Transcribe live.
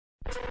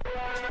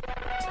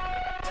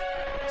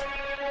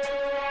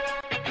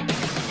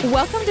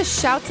Welcome to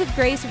Shouts of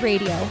Grace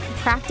Radio,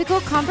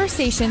 practical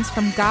conversations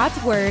from God's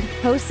Word,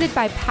 hosted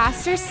by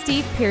Pastor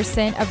Steve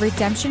Pearson of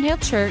Redemption Hill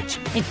Church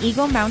in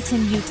Eagle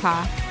Mountain,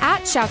 Utah.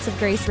 At Shouts of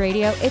Grace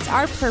Radio, it's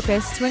our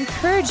purpose to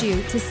encourage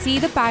you to see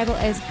the Bible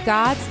as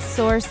God's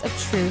source of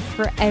truth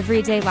for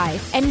everyday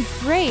life and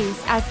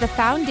grace as the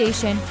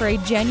foundation for a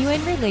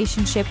genuine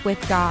relationship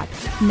with God.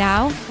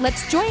 Now,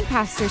 let's join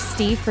Pastor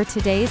Steve for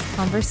today's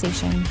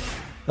conversation.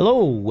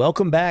 Hello,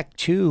 welcome back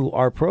to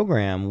our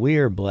program. We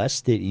are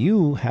blessed that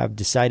you have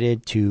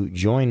decided to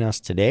join us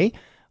today.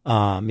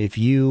 If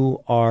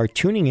you are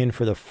tuning in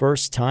for the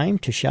first time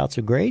to Shouts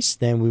of Grace,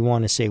 then we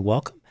want to say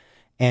welcome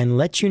and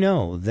let you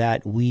know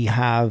that we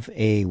have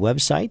a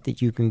website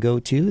that you can go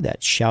to.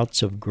 That's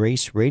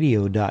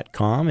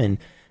shoutsofgraceradio.com, and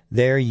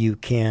there you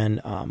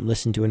can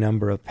listen to a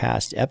number of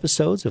past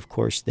episodes. Of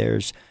course,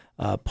 there's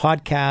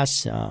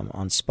podcasts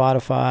on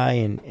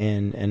Spotify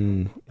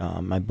and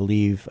I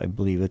believe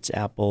it's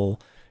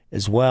Apple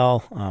as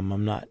well.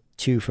 I'm not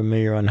too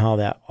familiar on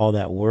how all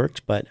that works,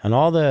 but on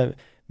all the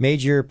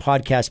major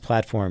podcast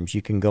platforms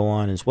you can go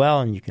on as well,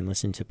 and you can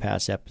listen to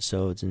past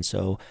episodes. And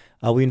so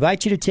we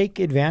invite you to take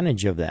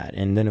advantage of that.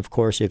 And then, of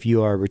course, if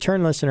you are a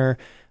return listener,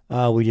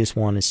 we just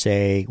want to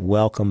say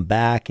welcome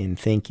back and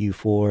thank you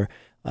for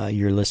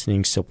your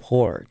listening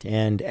support.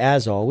 And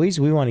as always,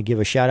 we want to give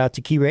a shout out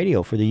to Key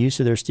Radio for the use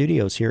of their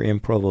studios here in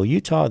Provo,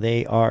 Utah.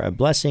 They are a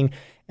blessing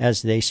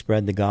as they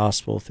spread the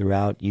gospel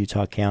throughout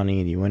Utah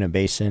County, the Uinta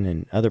Basin,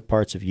 and other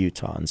parts of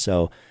Utah. And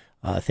so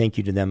thank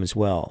you to them as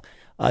well.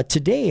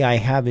 Today I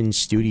have in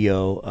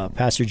studio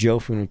Pastor Joe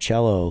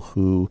Funicello,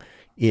 who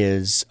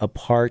is a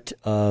part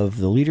of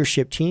the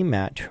leadership team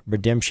at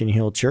Redemption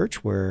Hill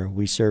Church, where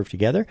we serve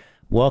together.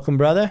 Welcome,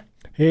 brother.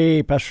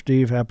 Hey, Pastor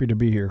Steve. Happy to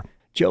be here.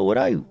 Joe, what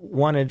I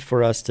wanted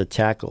for us to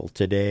tackle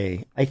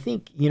today, I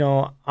think,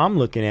 I'm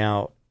looking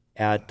out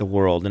at the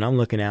world, and I'm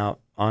looking out,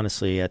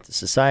 honestly, at the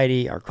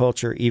society, our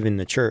culture, even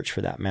the church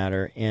for that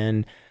matter.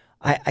 And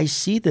I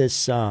see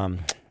this, I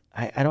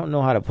don't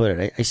know how to put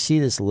it. I see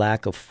this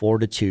lack of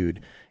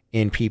fortitude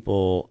in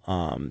people,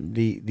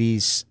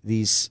 this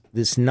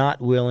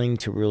not willing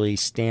to really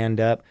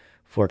stand up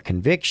for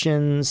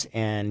convictions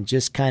and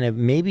just kind of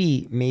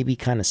maybe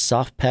kind of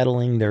soft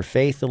pedaling their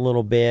faith a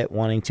little bit,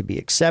 wanting to be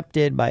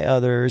accepted by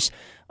others,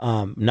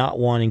 not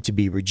wanting to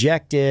be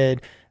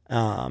rejected.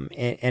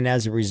 And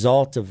as a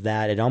result of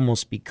that, it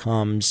almost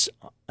becomes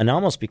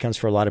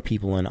for a lot of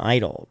people an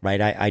idol, right?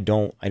 I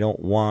don't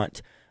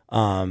want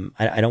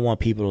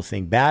people to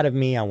think bad of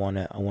me. I want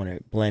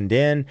to blend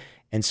in.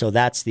 And so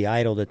that's the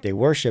idol that they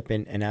worship.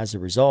 And as a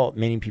result,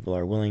 many people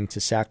are willing to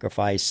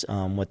sacrifice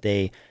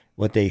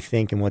what they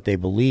think and what they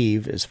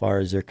believe as far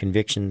as their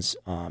convictions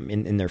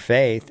in their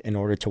faith in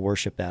order to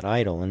worship that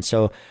idol. And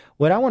so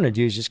what I want to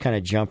do is just kind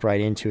of jump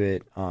right into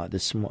it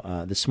this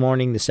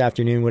morning, this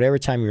afternoon, whatever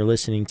time you're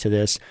listening to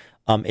this.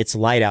 It's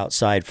light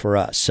outside for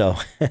us. So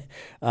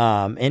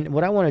and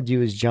what I want to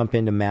do is jump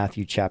into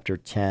Matthew chapter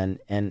 10,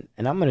 and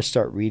I'm going to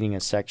start reading a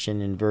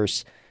section in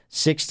verse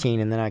 16,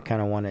 and then I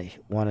kind of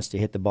want us to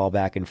hit the ball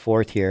back and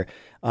forth here.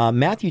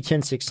 Matthew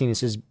 10:16, it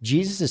says,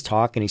 Jesus is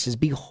talking. He says,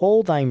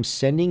 "Behold, I am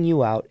sending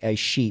you out as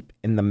sheep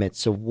in the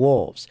midst of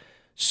wolves.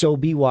 So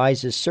be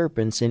wise as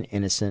serpents and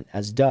innocent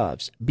as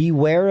doves.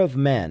 Beware of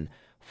men,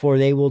 for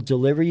they will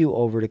deliver you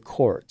over to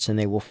courts, and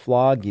they will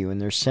flog you in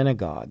their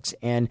synagogues,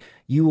 and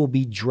you will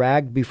be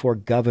dragged before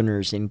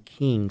governors and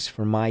kings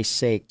for my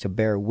sake, to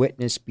bear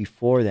witness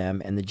before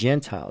them and the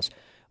Gentiles.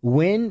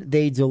 When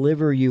they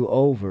deliver you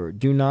over,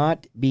 do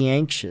not be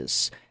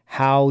anxious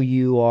how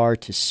you are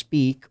to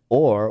speak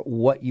or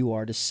what you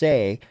are to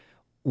say,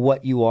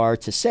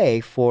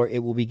 for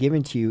it will be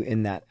given to you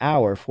in that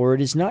hour. For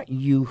it is not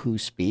you who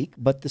speak,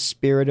 but the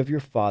Spirit of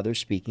your Father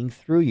speaking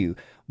through you.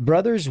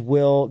 Brothers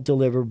will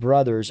deliver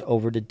brothers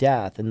over to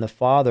death, and the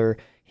father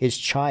his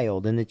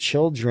child, and the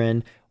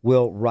children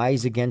will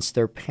rise against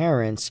their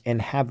parents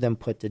and have them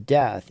put to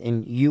death.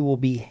 And you will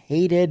be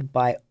hated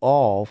by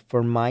all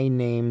for my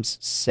name's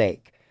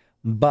sake.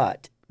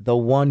 But the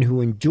one who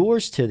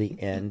endures to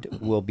the end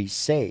will be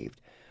saved.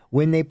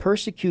 When they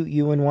persecute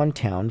you in one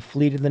town,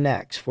 flee to the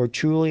next. For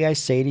truly I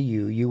say to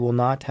you, you will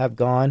not have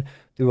gone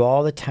through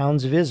all the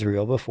towns of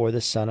Israel before the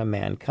Son of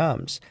Man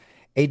comes.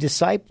 A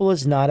disciple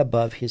is not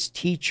above his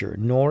teacher,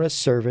 nor a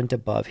servant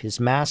above his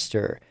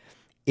master.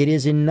 It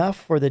is enough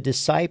for the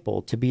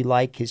disciple to be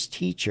like his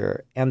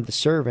teacher, and the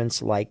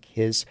servants like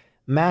his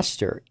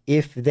master.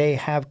 If they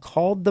have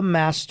called the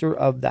master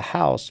of the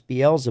house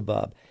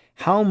Beelzebub,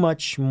 how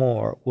much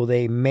more will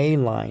they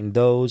malign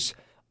those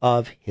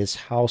of his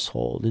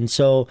household? And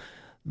so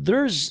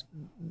there's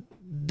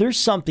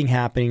something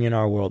happening in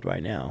our world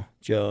right now,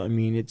 Joe. I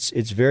mean, it's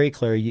very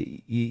clear.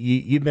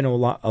 You've been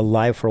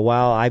alive for a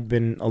while. I've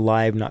been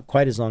alive not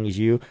quite as long as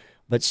you,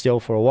 but still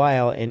for a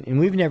while, and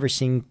we've never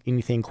seen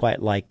anything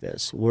quite like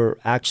this. We're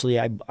actually,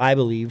 I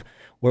believe,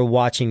 we're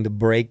watching the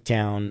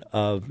breakdown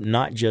of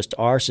not just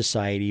our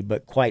society,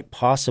 but quite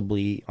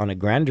possibly on a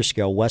grander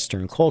scale,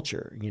 Western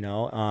culture.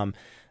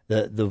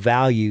 The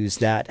values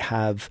that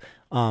have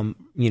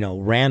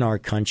ran our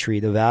country,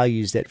 the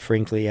values that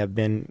frankly have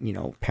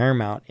been,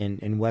 paramount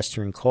in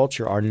Western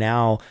culture are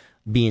now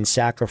being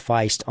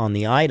sacrificed on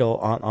the idol,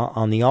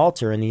 on the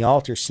altar, and the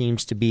altar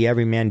seems to be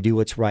every man do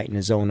what's right in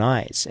his own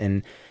eyes.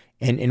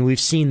 And we've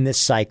seen this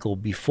cycle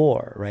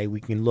before, right?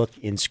 We can look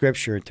in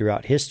Scripture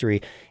throughout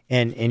history,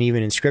 and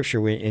even in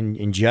Scripture,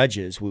 in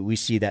Judges, we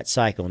see that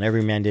cycle. And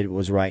every man did what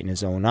was right in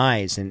his own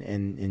eyes, and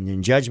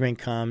then judgment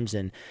comes,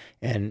 and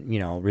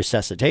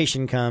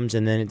resuscitation comes,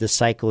 and then the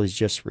cycle is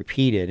just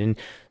repeated. And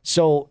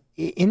so,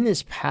 in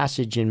this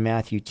passage in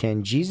Matthew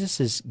 10, Jesus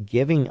is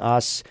giving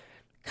us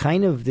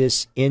kind of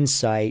this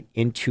insight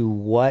into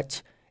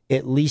what,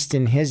 at least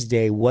in his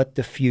day, what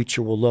the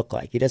future will look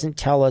like. He doesn't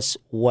tell us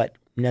what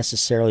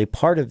necessarily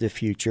part of the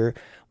future,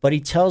 but he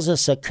tells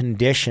us a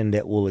condition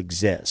that will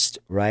exist,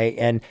 right?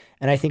 And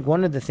I think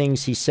one of the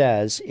things he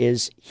says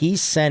is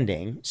he's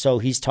sending, so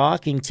he's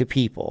talking to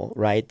people,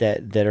 right,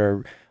 that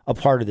are a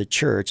part of the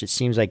church. It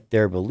seems like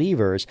they're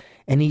believers,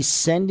 and he's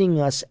sending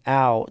us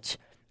out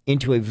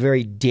into a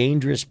very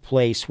dangerous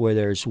place where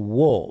there's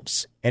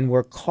wolves, and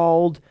we're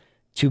called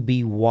to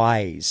be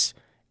wise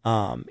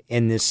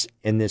in this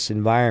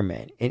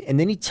environment. And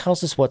then he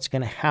tells us what's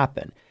going to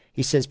happen.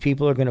 He says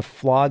people are going to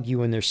flog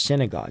you in their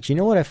synagogues. You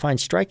know what I find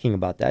striking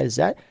about that is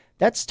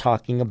that's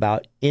talking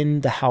about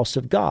in the house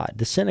of God.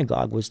 The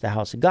synagogue was the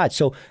house of God.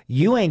 So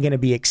you ain't going to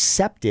be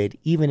accepted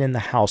even in the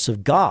house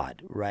of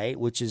God, right?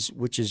 Which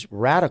is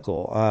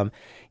radical.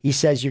 He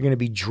says you're going to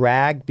be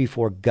dragged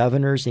before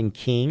governors and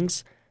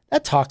kings.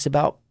 That talks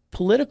about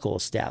political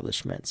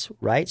establishments,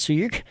 right? So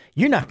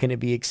you're not going to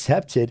be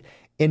accepted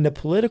in the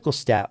political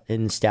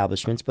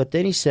establishments, but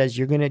then he says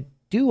you're going to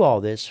do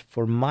all this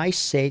for my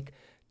sake,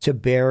 to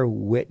bear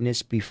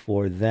witness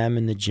before them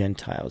and the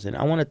Gentiles. And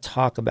I want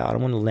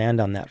to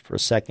land on that for a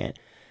second,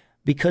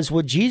 because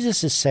what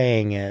Jesus is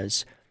saying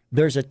is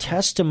there's a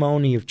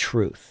testimony of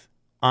truth.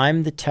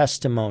 I'm the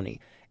testimony.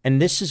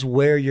 And this is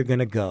where you're going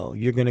to go.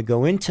 You're going to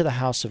go into the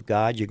house of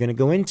God. You're going to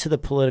go into the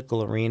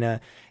political arena,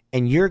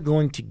 and you're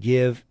going to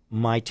give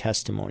my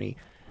testimony.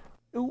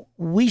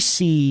 We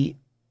see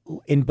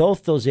in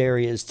both those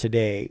areas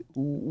today,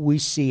 we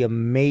see a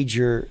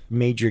major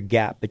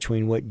gap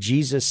between what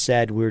Jesus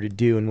said we're to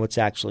do and what's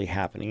actually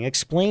happening.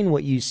 Explain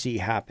what you see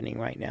happening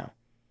right now.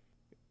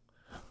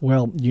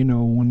 Well,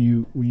 when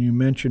you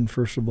mention,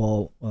 first of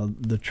all,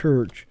 the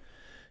church,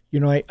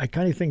 I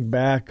kind of think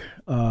back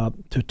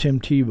to Tim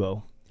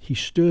Tebow. He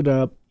stood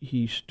up,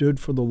 he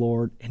stood for the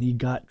Lord, and he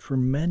got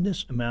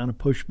tremendous amount of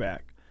pushback.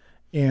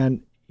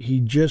 And he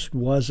just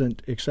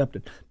wasn't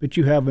accepted. But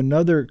you have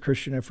another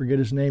Christian, I forget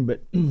his name,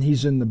 but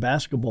he's in the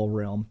basketball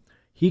realm.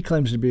 He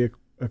claims to be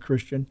a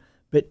Christian,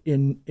 but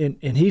and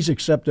he's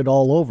accepted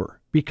all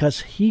over because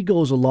he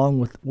goes along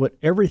with what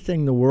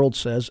everything the world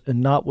says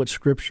and not what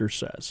Scripture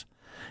says.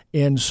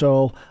 And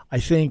so I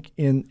think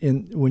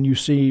in when you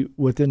see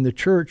within the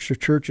church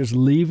is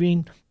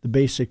leaving the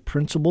basic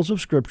principles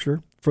of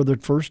Scripture for the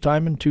first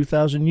time in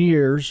 2,000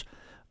 years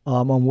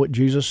on what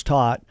Jesus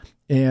taught.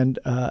 And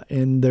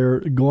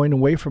they're going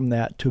away from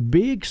that to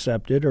be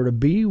accepted or to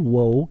be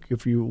woke,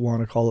 if you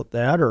want to call it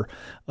that, or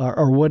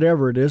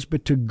whatever it is,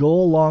 but to go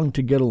along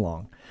to get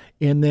along.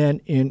 And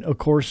then, of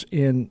course,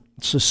 in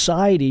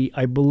society,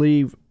 I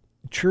believe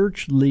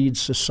church leads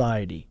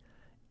society.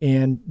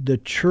 And the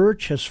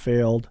church has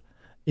failed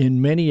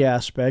in many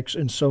aspects.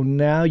 And so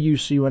now you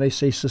see, when I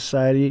say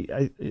society,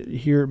 I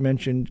hear it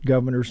mentioned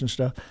governors and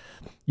stuff.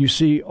 You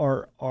see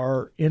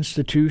our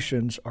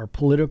institutions, our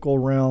political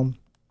realm,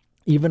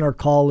 even our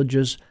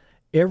colleges,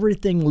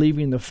 everything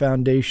leaving the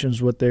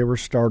foundations what they were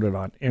started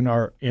on. In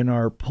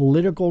our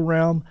political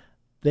realm,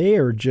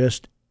 they're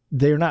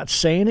not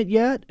saying it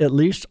yet, at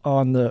least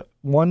on the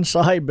one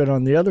side, but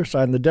on the other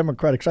side, on the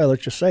Democratic side,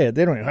 let's just say it,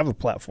 they don't even have a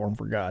platform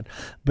for God.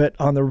 But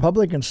on the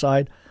Republican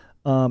side,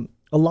 a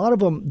lot of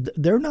them,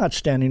 they're not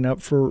standing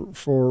up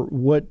for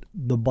what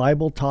the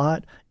Bible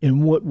taught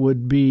and what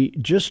would be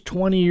just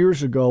 20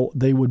 years ago,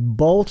 they would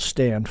both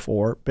stand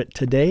for. But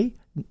today,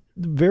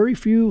 very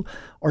few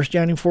are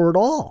standing for it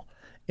all.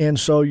 And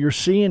so you're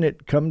seeing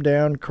it come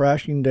down,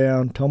 crashing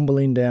down,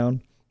 tumbling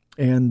down,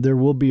 and there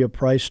will be a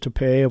price to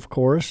pay, of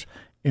course.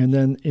 And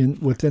then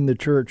within the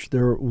church,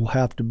 there will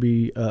have to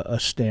be a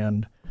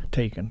stand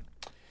taken.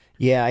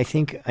 Yeah, I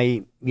think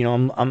I'm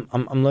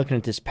looking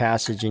at this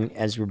passage, and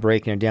as we're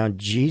breaking it down,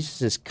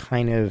 Jesus is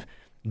kind of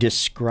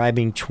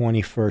describing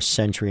 21st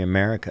century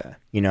America.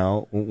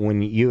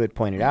 When you had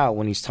pointed out,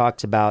 when he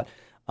talks about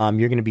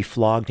you're going to be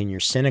flogged in your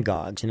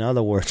synagogues. In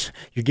other words,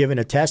 you're giving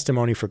a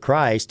testimony for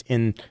Christ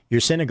in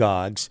your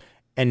synagogues,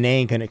 and they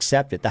ain't going to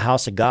accept it. The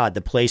house of God,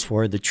 the place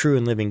where the true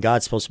and living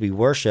God's supposed to be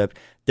worshipped,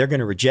 they're going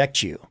to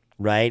reject you,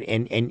 right?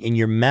 And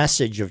your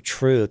message of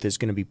truth is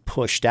going to be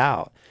pushed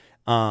out,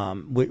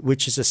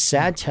 which is a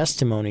sad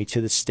testimony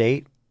to the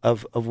state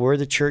of where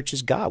the church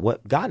has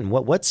gotten.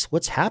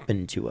 What's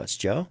happened to us,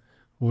 Joe?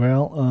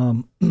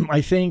 Well,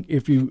 I think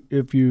if you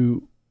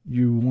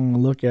want to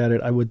look at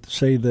it, I would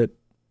say that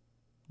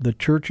the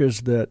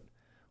churches that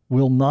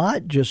will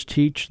not just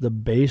teach the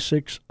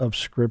basics of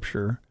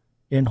Scripture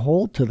and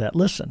hold to that.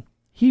 Listen,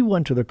 He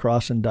went to the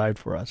cross and died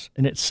for us.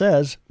 And it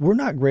says we're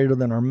not greater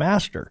than our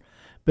master,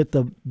 but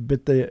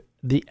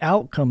the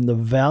outcome, the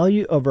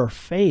value of our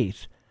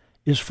faith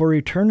is for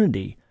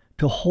eternity.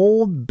 To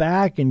hold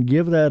back and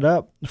give that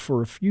up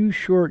for a few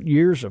short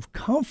years of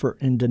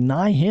comfort and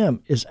deny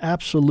him is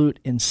absolute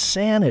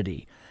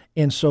insanity.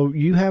 And so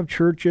you have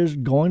churches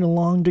going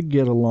along to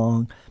get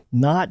along,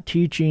 not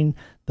teaching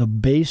the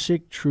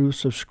basic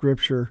truths of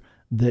Scripture,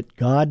 that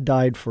God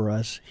died for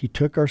us. He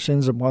took our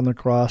sins upon the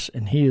cross,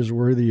 and he is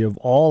worthy of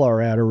all our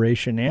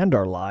adoration and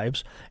our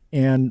lives.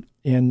 And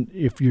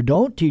if you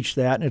don't teach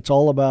that, and it's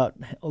all about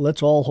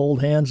let's all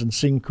hold hands and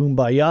sing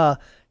Kumbaya,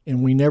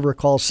 and we never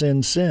call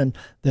sin,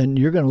 then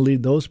you're going to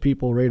lead those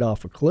people right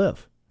off a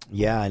cliff.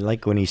 Yeah, I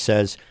like when he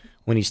says,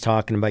 when he's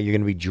talking about you're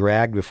going to be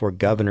dragged before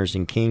governors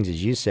and kings,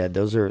 as you said,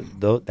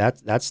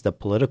 that's the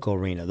political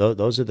arena.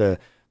 Those are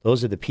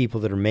the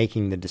people that are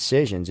making the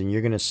decisions, and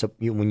you're going to,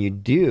 when you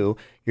do,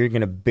 you're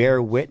going to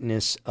bear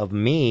witness of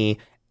me,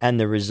 and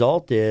the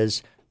result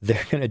is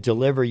they're going to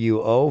deliver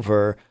you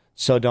over.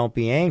 So don't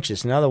be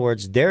anxious. In other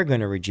words, they're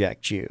going to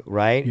reject you,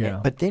 right? Yeah.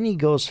 But then he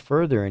goes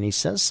further and he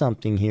says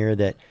something here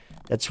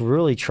that's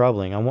really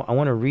troubling. I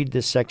want to read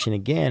this section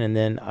again, and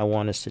then I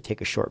want us to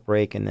take a short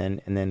break and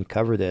then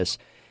cover this.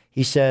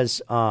 He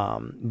says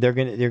they're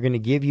gonna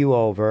give you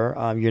over.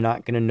 You're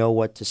not gonna know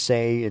what to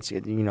say.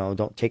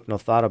 Don't take no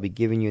thought. I'll be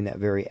giving you in that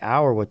very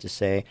hour what to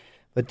say.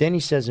 But then he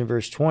says in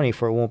verse 20,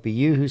 for it won't be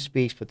you who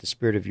speaks, but the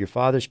Spirit of your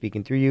Father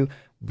speaking through you.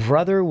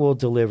 Brother will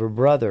deliver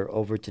brother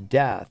over to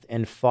death,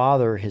 and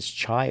father his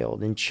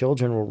child, and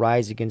children will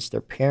rise against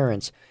their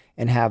parents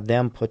and have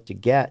them put to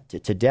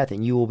death,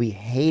 and you will be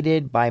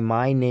hated by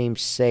my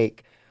name's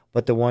sake,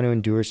 but the one who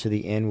endures to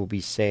the end will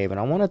be saved. And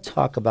I want to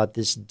talk about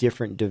this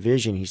different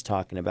division he's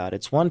talking about.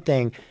 It's one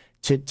thing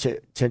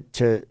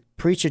to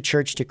preach a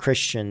church to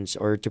Christians,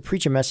 or to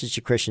preach a message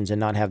to Christians and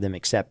not have them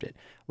accept it,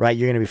 right?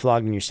 You're going to be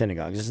flogged in your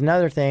synagogues. It's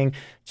another thing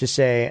to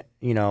say,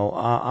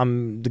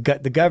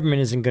 the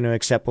government isn't going to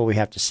accept what we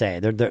have to say.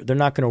 They're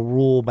not going to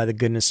rule by the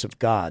goodness of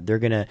God. They're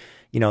going to,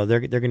 they're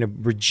going to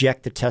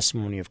reject the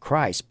testimony of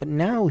Christ. But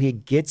now he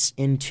gets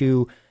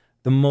into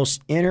the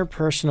most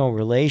interpersonal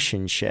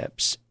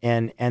relationships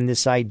and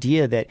this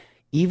idea that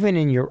even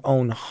in your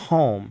own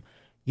home,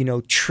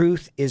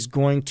 truth is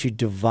going to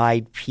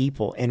divide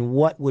people, and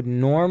what would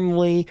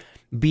normally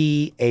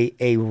be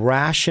a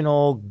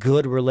rational,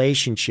 good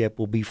relationship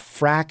will be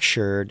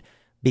fractured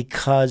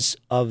because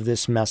of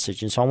this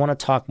message. And so I want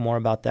to talk more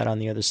about that on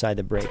the other side of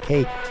the break.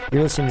 Hey,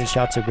 you're listening to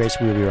Shouts of Grace.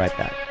 We'll be right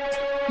back.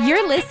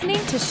 You're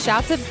listening to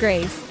Shouts of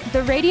Grace,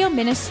 the radio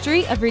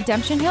ministry of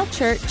Redemption Hill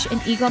Church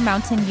in Eagle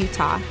Mountain,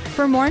 Utah.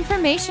 For more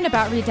information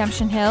about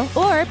Redemption Hill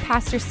or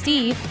Pastor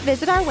Steve,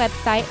 visit our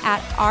website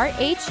at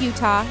rhutah.church.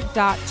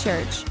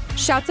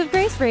 Shouts of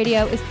Grace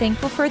Radio is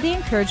thankful for the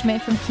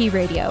encouragement from Key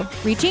Radio,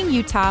 reaching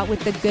Utah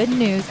with the good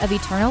news of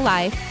eternal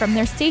life from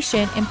their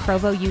station in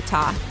Provo,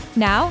 Utah.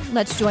 Now,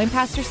 let's join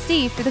Pastor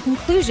Steve for the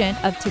conclusion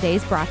of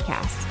today's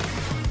broadcast.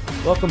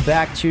 Welcome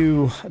back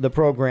to the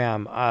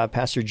program.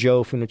 Pastor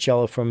Joe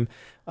Funicello from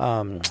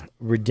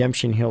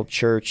Redemption Hill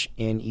Church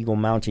in Eagle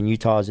Mountain,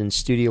 Utah is in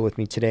studio with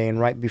me today. And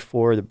right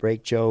before the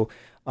break, Joe,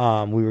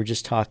 we were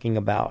just talking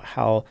about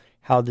how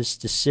this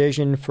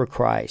decision for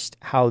Christ,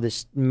 how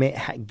this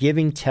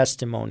giving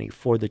testimony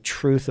for the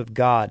truth of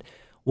God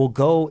will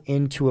go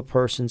into a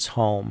person's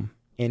home,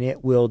 and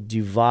it will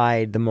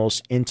divide the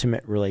most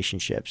intimate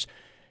relationships.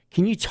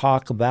 Can you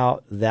talk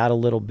about that a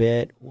little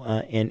bit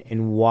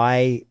and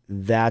why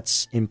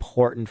that's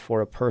important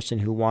for a person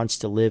who wants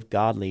to live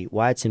godly,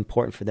 why it's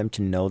important for them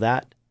to know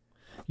that?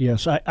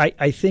 Yes,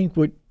 I think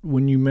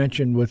when you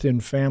mentioned within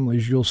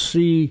families, you'll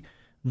see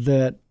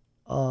that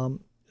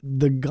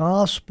the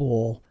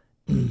gospel,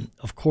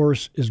 of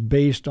course, is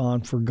based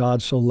on for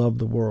God so loved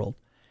the world.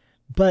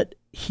 But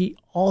he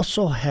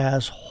also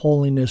has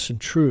holiness and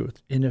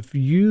truth. And if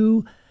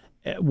you,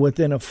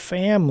 within a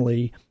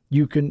family,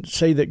 you can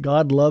say that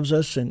God loves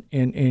us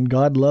and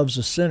God loves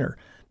a sinner.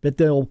 But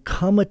there'll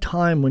come a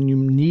time when you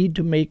need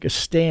to make a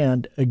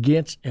stand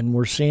against, and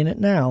we're seeing it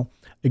now,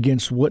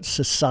 against what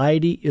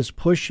society is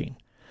pushing.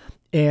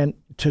 And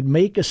to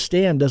make a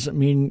stand doesn't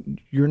mean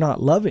you're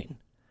not loving.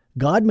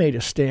 God made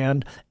a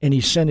stand, and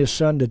he sent his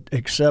son to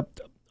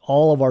accept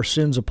all of our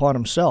sins upon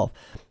himself.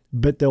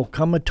 But there'll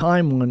come a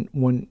time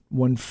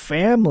when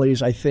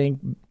families, I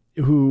think,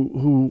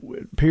 who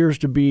appears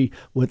to be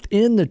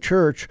within the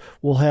church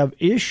will have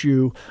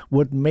issue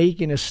with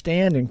making a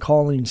stand and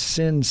calling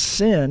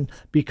sin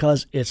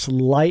because it's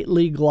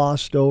lightly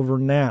glossed over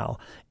now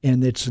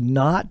and it's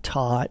not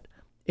taught.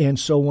 And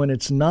so when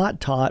it's not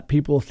taught,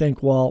 people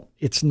think, well,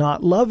 it's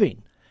not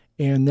loving.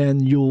 And then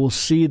you'll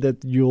see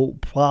that you'll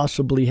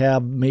possibly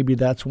have, maybe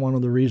that's one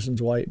of the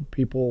reasons why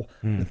people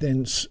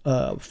within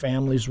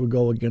families would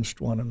go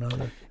against one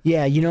another.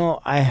 Yeah, I'm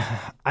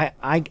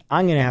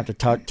going to have to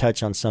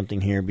touch on something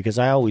here because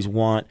I always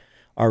want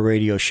our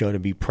radio show to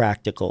be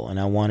practical, and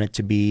I want it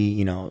to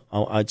be,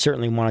 I'd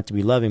certainly want it to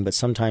be loving, but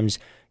sometimes,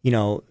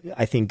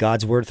 I think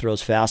God's word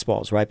throws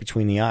fastballs right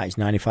between the eyes,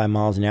 95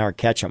 miles an hour,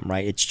 catch them,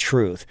 right? It's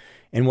truth.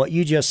 And what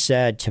you just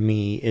said to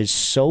me is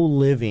so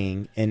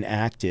living and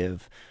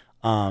active,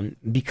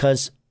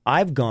 because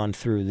I've gone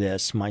through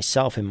this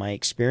myself in my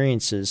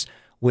experiences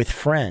with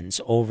friends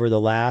over the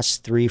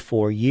last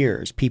 3-4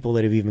 years, people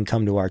that have even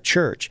come to our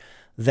church,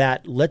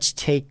 that let's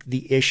take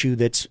the issue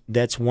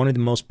that's one of the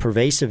most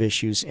pervasive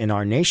issues in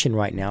our nation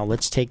right now.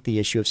 Let's take the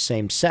issue of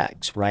same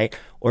sex, right?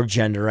 Or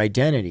gender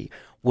identity,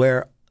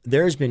 where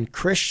there's been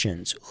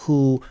Christians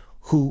who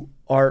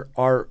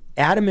are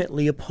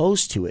adamantly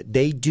opposed to it.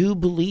 They do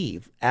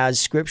believe, as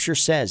Scripture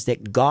says,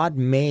 that God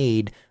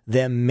made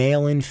them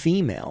male and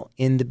female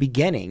in the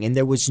beginning, and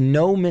there was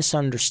no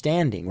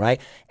misunderstanding, right?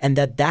 And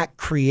that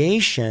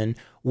creation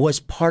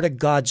was part of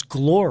God's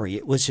glory.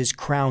 It was his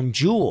crown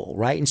jewel,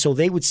 right? And so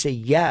they would say,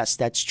 yes,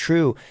 that's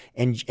true.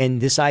 And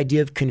this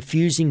idea of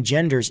confusing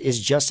genders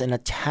is just an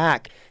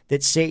attack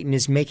that Satan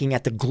is making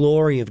at the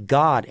glory of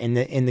God and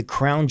the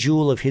crown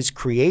jewel of his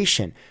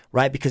creation,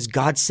 right? Because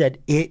God said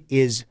it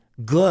is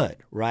good,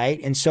 right?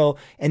 And so,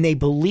 and they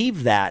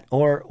believe that,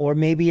 or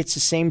maybe it's the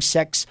same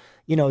sex,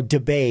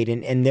 debate,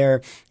 and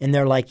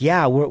they're like,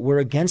 yeah, we're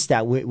against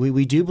that.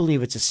 We do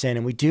believe it's a sin,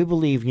 and we do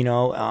believe,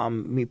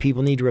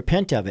 people need to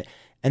repent of it.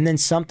 And then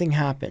something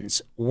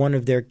happens. One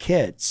of their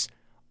kids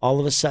all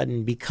of a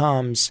sudden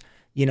becomes,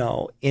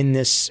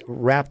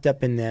 wrapped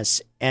up in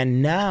this,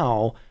 and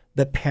now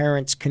the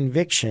parents'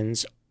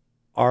 convictions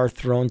are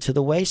thrown to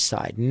the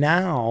wayside.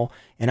 Now,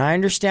 and I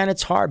understand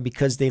it's hard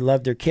because they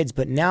love their kids,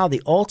 but now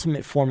the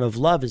ultimate form of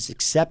love is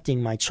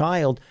accepting my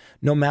child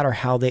no matter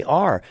how they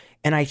are.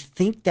 And I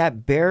think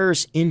that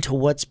bears into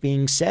what's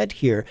being said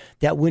here,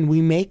 that when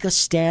we make a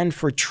stand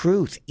for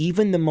truth,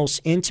 even the most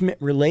intimate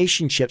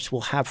relationships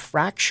will have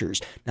fractures.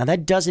 Now,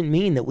 that doesn't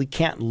mean that we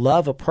can't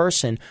love a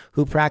person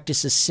who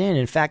practices sin.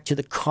 In fact, to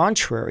the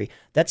contrary,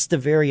 that's the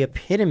very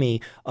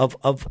epitome of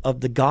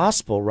the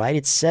gospel, right?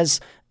 It says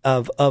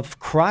of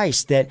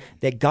Christ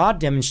that God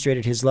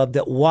demonstrated his love,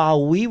 that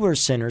while we were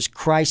sinners,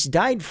 Christ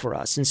died for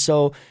us. And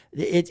so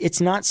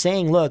it's not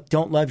saying, look,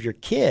 don't love your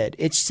kid.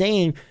 It's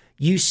saying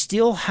you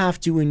still have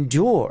to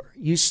endure.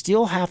 You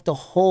still have to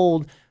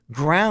hold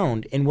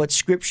ground in what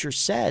Scripture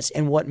says.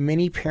 And what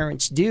many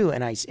parents do,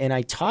 and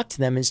I talk to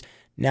them, is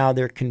now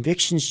their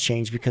convictions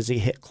change because they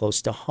hit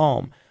close to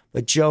home.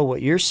 But Joe,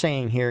 what you're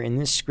saying here in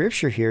this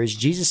Scripture here is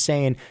Jesus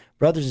saying,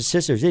 brothers and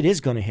sisters, it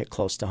is going to hit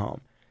close to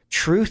home.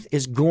 Truth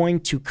is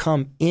going to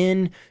come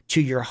in to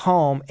your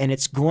home, and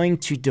it's going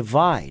to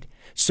divide.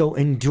 So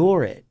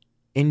endure it.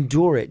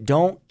 Endure it.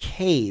 Don't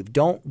cave.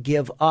 Don't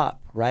give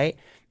up, right?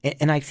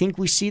 And I think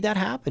we see that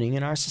happening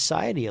in our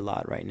society a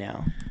lot right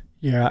now.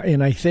 Yeah,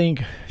 and I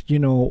think,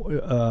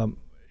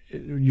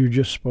 you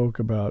just spoke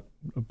about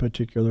a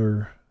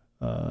particular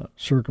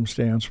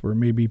circumstance where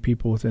maybe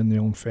people within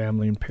their own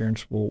family and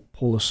parents will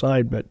pull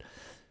aside. But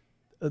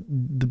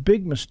the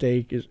big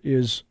mistake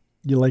is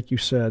like you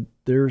said,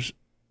 there's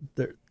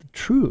the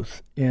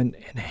truth, and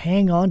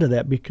hang on to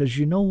that, because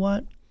you know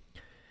what?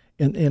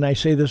 And I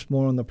say this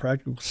more on the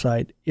practical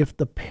side. If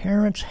the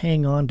parents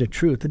hang on to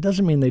truth, it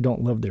doesn't mean they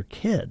don't love their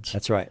kids.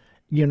 That's right.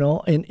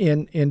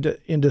 And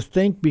to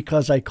think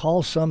because I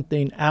call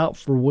something out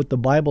for what the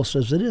Bible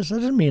says it is,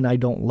 doesn't mean I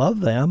don't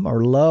love them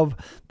or love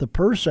the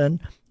person.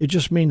 It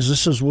just means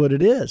this is what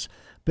it is.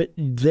 But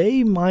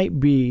they might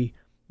be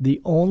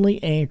the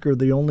only anchor,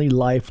 the only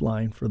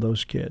lifeline for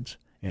those kids.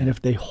 Yeah. And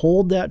if they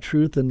hold that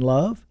truth and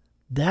love,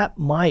 that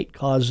might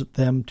cause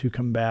them to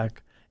come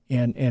back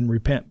and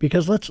repent.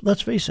 Because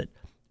let's face it,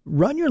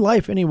 run your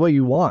life any way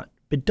you want,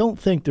 but don't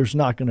think there's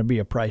not going to be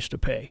a price to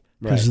pay,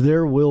 because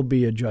there will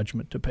be a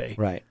judgment to pay.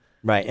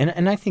 Right.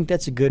 And I think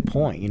that's a good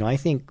point. I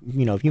think,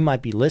 if you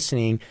might be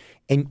listening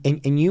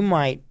and you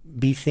might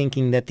be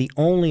thinking that the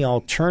only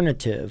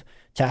alternative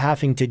to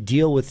having to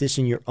deal with this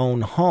in your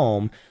own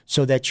home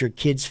so that your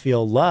kids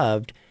feel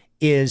loved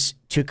is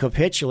to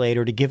capitulate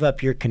or to give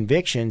up your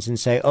convictions and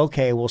say,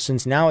 okay, well,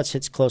 since now it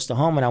hits close to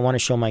home and I want to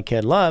show my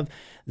kid love,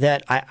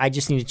 that I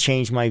just need to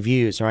change my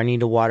views, or I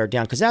need to water it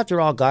down. Because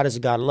after all, God is a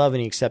God of love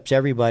and he accepts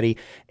everybody.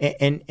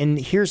 And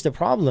here's the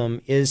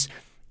problem is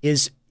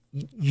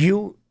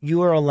you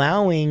are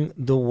allowing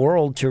the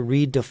world to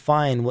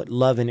redefine what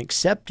love and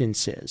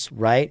acceptance is,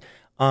 right?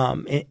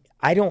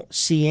 I don't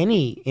see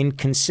any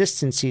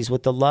inconsistencies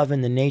with the love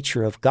and the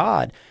nature of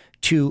God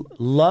to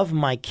love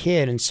my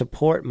kid and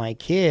support my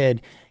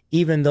kid,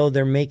 even though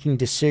they're making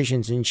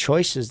decisions and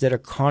choices that are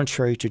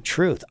contrary to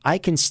truth. I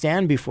can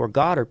stand before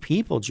God or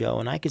people, Joe,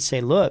 and I could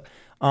say, look,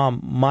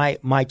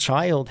 my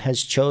child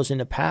has chosen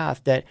a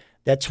path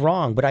that's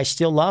wrong, but I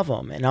still love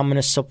them, and I'm going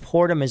to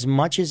support them as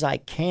much as I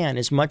can,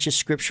 as much as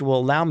Scripture will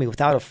allow me,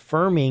 without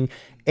affirming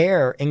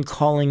error and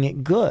calling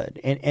it good.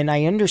 And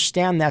I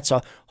understand that's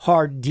a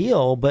hard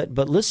deal, but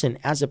listen,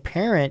 as a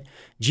parent,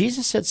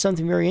 Jesus said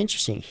something very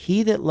interesting.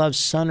 He that loves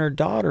son or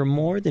daughter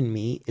more than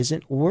me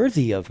isn't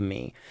worthy of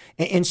me.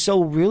 And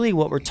so really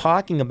what we're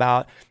talking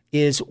about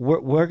is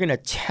we're going to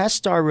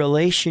test our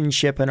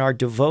relationship and our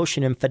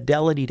devotion and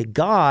fidelity to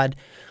God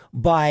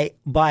by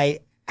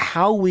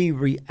how we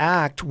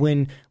react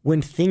when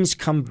things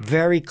come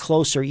very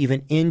close or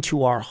even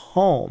into our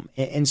home.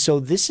 And so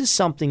this is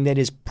something that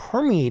is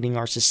permeating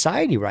our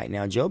society right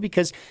now, Joe,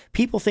 because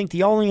people think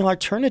the only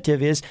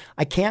alternative is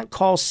I can't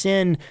call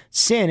sin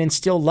and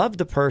still love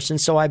the person,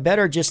 so I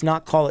better just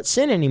not call it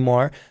sin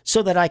anymore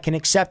so that I can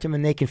accept them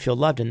and they can feel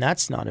loved. And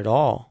that's not at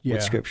all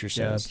what Scripture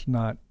says.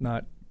 Yeah, it's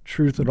not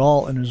truth at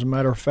all. And as a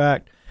matter of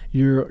fact,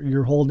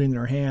 you're holding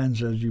their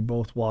hands as you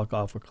both walk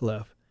off a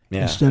cliff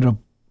instead of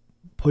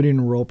putting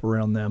a rope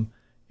around them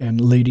and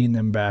leading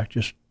them back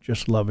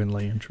just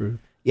lovingly in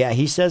truth. Yeah,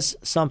 he says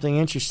something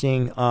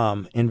interesting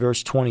in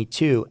verse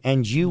 22,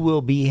 and you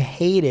will be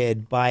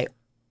hated by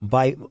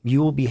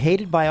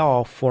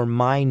all for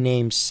my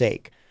name's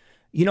sake.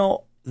 You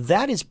know,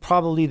 that is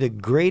probably the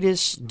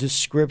greatest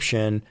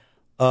description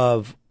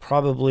of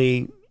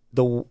probably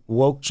the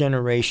woke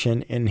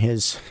generation in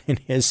his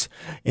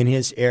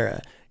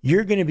era.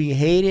 You're going to be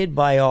hated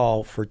by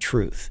all for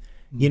truth.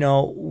 You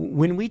know,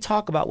 when we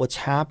talk about what's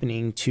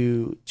happening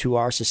to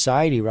our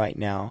society right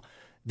now,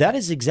 that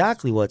is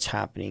exactly what's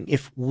happening.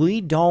 If we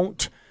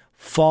don't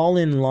fall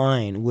in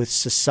line with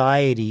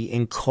society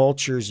and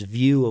culture's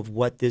view of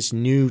what this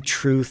new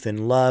truth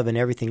and love and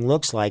everything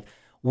looks like,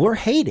 we're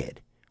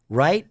hated,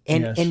 right?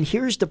 And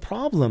here's the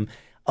problem.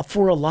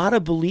 For a lot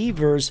of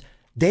believers,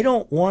 they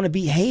don't want to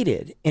be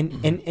hated,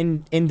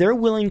 and they're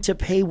willing to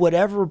pay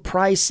whatever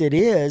price it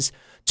is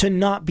to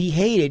not be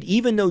hated,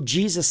 even though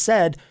Jesus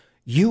said,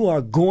 you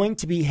are going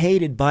to be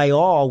hated by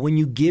all when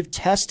you give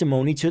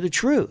testimony to the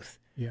truth.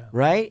 Yeah.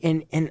 Right?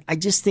 And I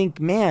just think,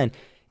 man,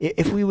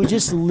 if we would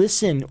just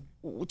listen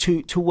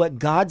to what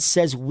God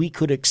says we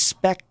could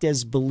expect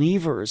as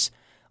believers,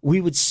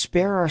 we would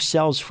spare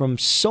ourselves from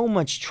so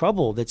much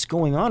trouble that's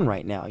going on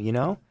right now, you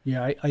know?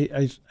 Yeah,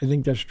 I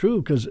think that's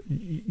true because,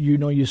 you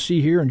know, you see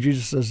here and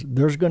Jesus says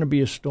there's going to be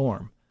a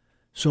storm.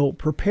 So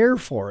prepare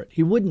for it.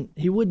 He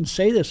wouldn't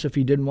say this if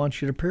he didn't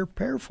want you to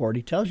prepare for it.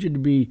 He tells you to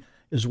be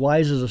as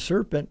wise as a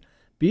serpent.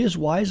 Be as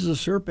wise as a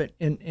serpent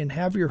and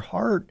have your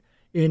heart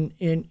in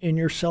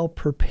yourself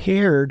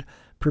prepared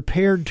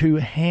to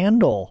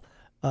handle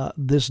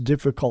this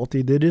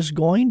difficulty that is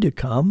going to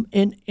come.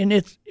 And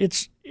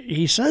it's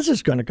he says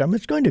it's going to come.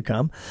 It's going to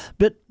come.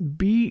 But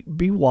be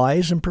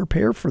wise and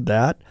prepare for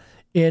that.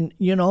 And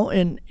you know,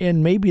 and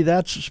maybe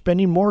that's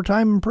spending more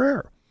time in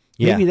prayer.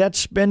 Maybe that's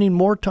spending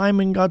more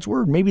time in God's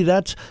Word. Maybe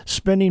that's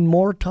spending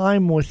more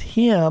time with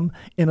Him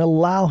and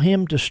allow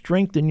Him to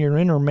strengthen your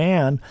inner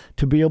man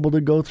to be able to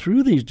go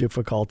through these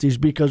difficulties.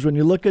 Because when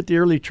you look at the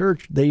early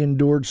church, they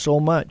endured so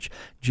much.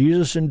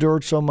 Jesus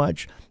endured so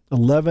much.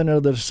 11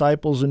 of the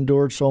disciples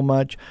endured so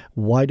much.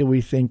 Why do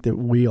we think that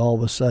we all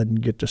of a sudden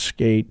get to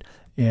skate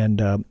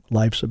and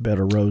life's a bed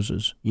of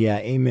roses? Yeah,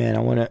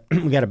 amen.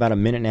 We got about a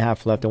minute and a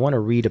half left. I want to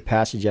read a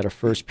passage out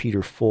of 1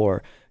 Peter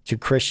 4 to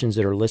Christians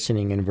that are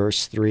listening in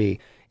verse 3.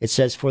 It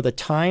says, for the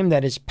time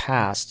that is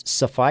past,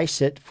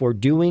 suffice it for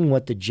doing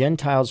what the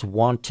Gentiles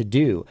want to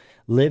do,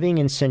 living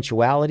in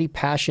sensuality,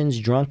 passions,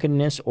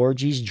 drunkenness,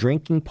 orgies,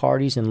 drinking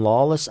parties, and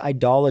lawless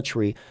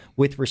idolatry.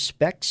 With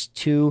respects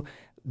to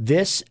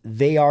this,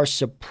 they are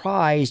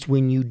surprised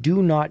when you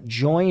do not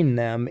join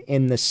them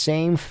in the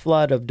same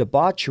flood of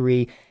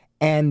debauchery,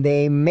 and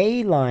they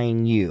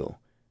malign you.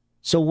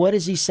 So what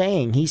is he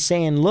saying? He's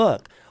saying,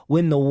 look,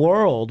 when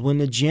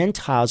the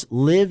Gentiles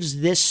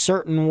lives this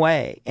certain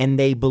way and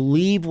they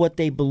believe what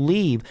they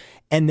believe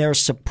and they're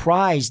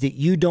surprised that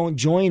you don't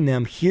join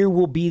them, here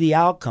will be the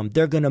outcome.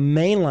 They're going to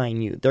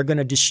malign you. They're going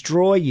to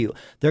destroy you.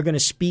 They're going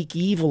to speak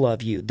evil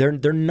of you.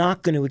 They're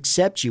not going to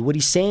accept you. What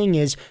he's saying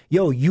is,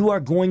 you are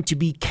going to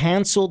be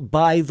canceled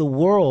by the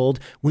world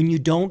when you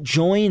don't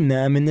join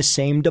them in the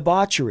same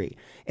debauchery.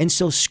 And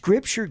so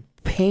Scripture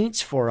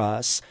paints for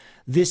us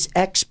this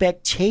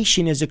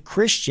expectation as a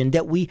Christian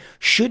that we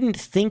shouldn't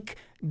think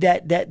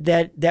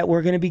that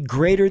we're going to be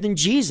greater than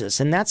Jesus.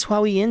 And that's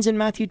how he ends in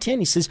Matthew 10.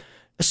 He says,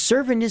 a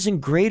servant isn't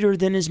greater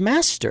than his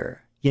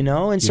master, you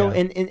know? And so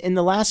in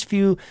the last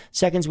few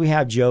seconds we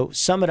have, Joe,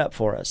 sum it up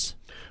for us.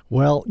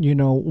 Well,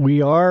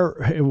 we are,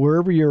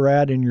 wherever you're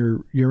at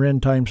in your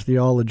end times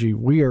theology,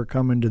 we are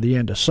coming to the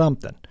end of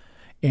something.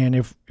 And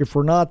if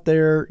we're not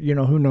there,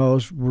 who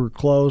knows, we're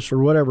close or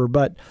whatever,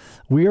 but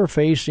we are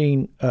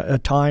facing a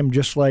time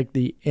just like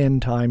the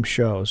end time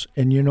shows.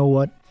 And you know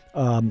what?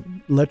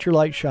 Let your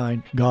light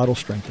shine. God will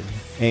strengthen you.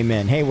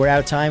 Amen. Hey, we're out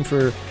of time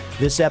for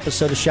this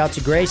episode of Shouts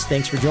of Grace.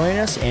 Thanks for joining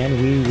us,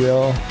 and we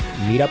will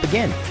meet up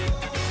again.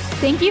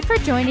 Thank you for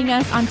joining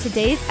us on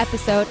today's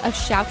episode of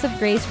Shouts of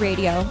Grace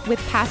Radio with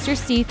Pastor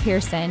Steve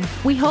Pearson.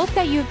 We hope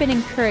that you have been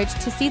encouraged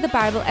to see the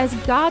Bible as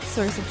God's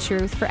source of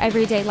truth for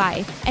everyday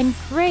life and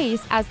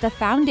grace as the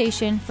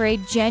foundation for a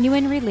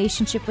genuine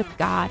relationship with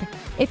God.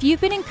 If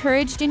you've been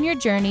encouraged in your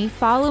journey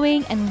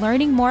following and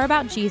learning more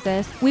about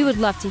Jesus, we would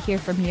love to hear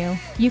from you.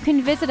 You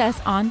can visit us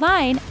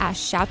online at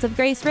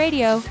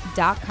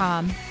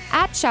shoutsofgraceradio.com.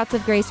 At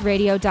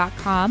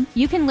shoutsofgraceradio.com,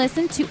 you can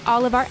listen to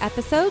all of our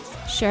episodes,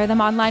 share them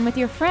online with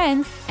your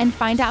friends, and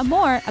find out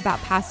more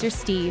about Pastor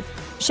Steve.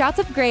 Shouts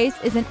of Grace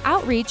is an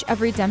outreach of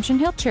Redemption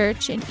Hill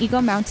Church in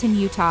Eagle Mountain,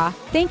 Utah.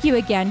 Thank you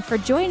again for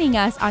joining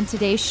us on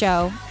today's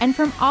show. And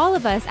from all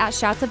of us at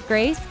Shouts of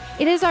Grace,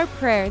 it is our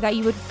prayer that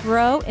you would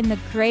grow in the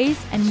grace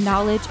and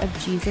knowledge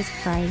of Jesus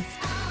Christ.